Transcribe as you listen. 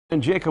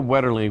And Jacob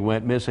Wetterling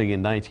went missing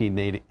in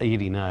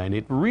 1989.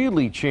 It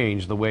really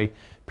changed the way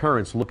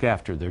parents look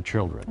after their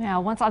children. Yeah,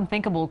 once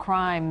unthinkable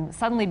crime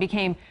suddenly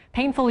became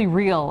painfully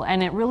real,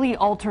 and it really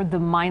altered the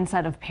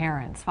mindset of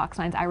parents. Fox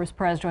 9's Iris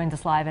Perez joins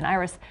us live. And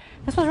Iris,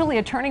 this was really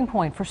a turning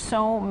point for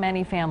so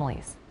many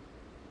families.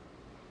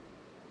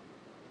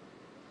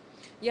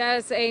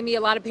 Yes, Amy,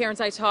 a lot of parents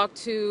I talked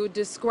to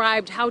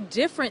described how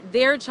different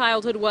their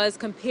childhood was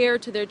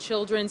compared to their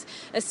children's,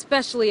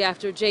 especially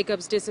after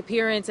Jacob's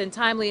disappearance. And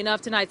timely enough,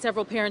 tonight,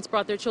 several parents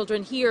brought their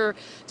children here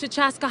to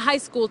Chaska High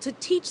School to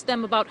teach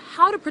them about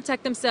how to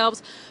protect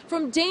themselves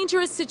from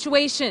dangerous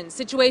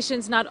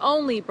situations not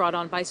only brought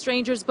on by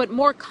strangers, but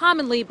more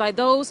commonly by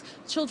those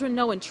children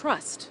know and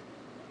trust.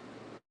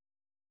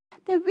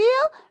 The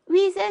real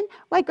reason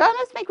why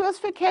grown-ups make rules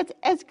for kids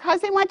is because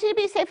they want you to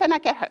be safe and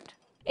not get hurt.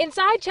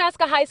 Inside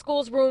Chaska High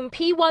School's room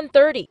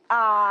P130.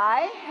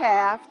 I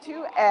have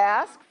to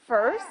ask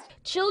first.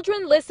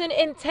 Children listen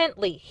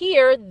intently.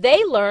 Here,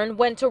 they learn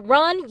when to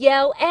run,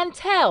 yell, and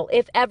tell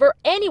if ever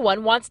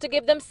anyone wants to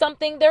give them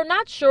something they're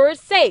not sure is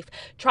safe,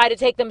 try to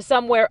take them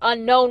somewhere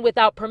unknown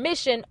without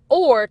permission,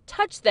 or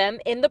touch them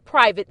in the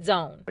private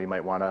zone. You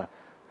might want to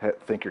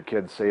think your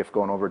kid's safe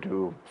going over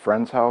to a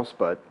friend's house,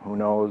 but who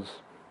knows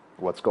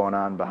what's going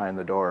on behind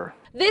the door.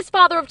 This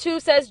father of two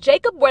says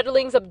Jacob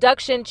Wetterling's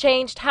abduction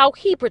changed how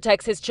he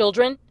protects his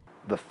children.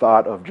 The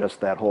thought of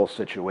just that whole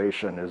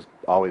situation is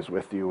always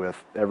with you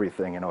with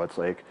everything. It's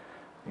like,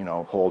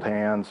 hold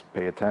hands,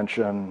 pay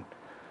attention,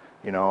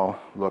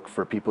 look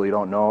for people you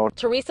don't know.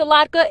 Teresa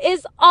Latka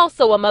is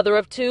also a mother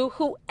of two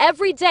who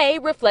every day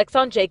reflects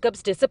on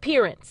Jacob's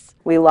disappearance.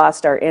 We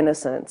lost our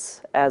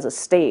innocence as a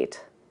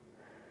state.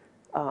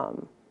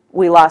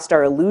 We lost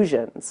our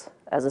illusions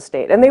as a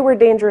state, and they were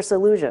dangerous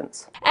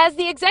illusions. As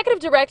the executive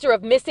director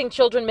of Missing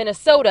Children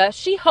Minnesota,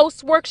 she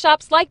hosts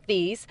workshops like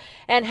these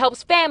and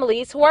helps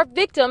families who are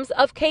victims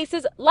of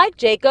cases like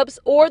Jacob's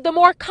or the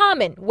more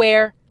common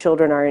where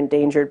children are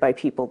endangered by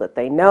people that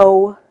they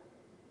know,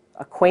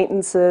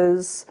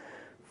 acquaintances,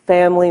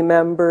 family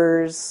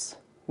members,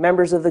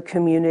 members of the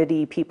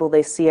community, people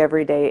they see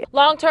every day.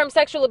 Long-term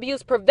sexual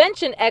abuse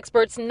prevention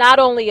experts not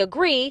only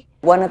agree.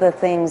 One of the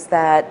things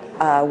that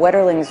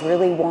Wetterlings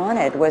really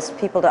wanted was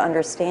people to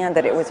understand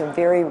that it was a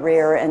very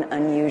rare and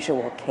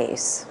unusual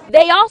case.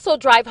 They also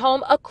drive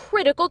home a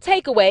critical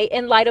takeaway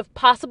in light of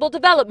possible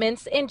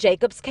developments in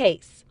Jacob's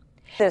case.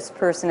 If this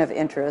person of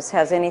interest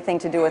has anything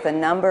to do with a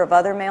number of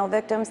other male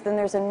victims, then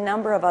there's a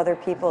number of other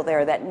people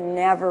there that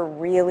never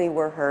really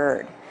were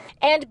heard.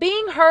 And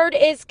being heard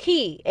is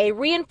key, a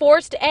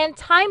reinforced and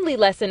timely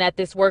lesson at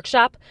this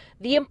workshop,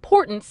 the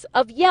importance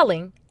of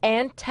yelling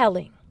and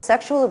telling.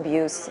 Sexual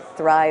abuse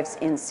thrives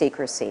in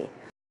secrecy.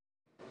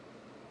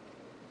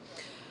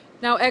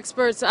 Now,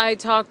 experts I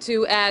talked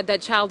to add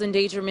that child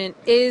endangerment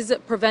is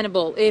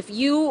preventable. If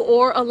you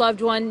or a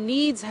loved one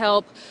needs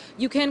help,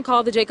 you can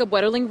call the Jacob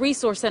Wetterling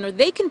Resource Center.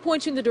 They can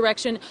point you in the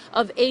direction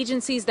of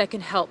agencies that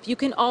can help. You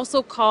can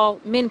also call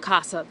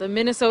MinCASA, the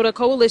Minnesota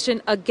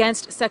Coalition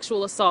Against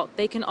Sexual Assault.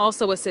 They can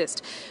also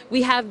assist.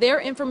 We have their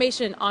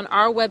information on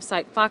our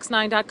website,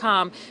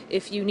 fox9.com,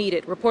 if you need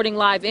it. Reporting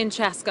live in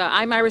Chaska,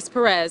 I'm Iris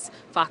Perez,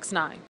 Fox 9.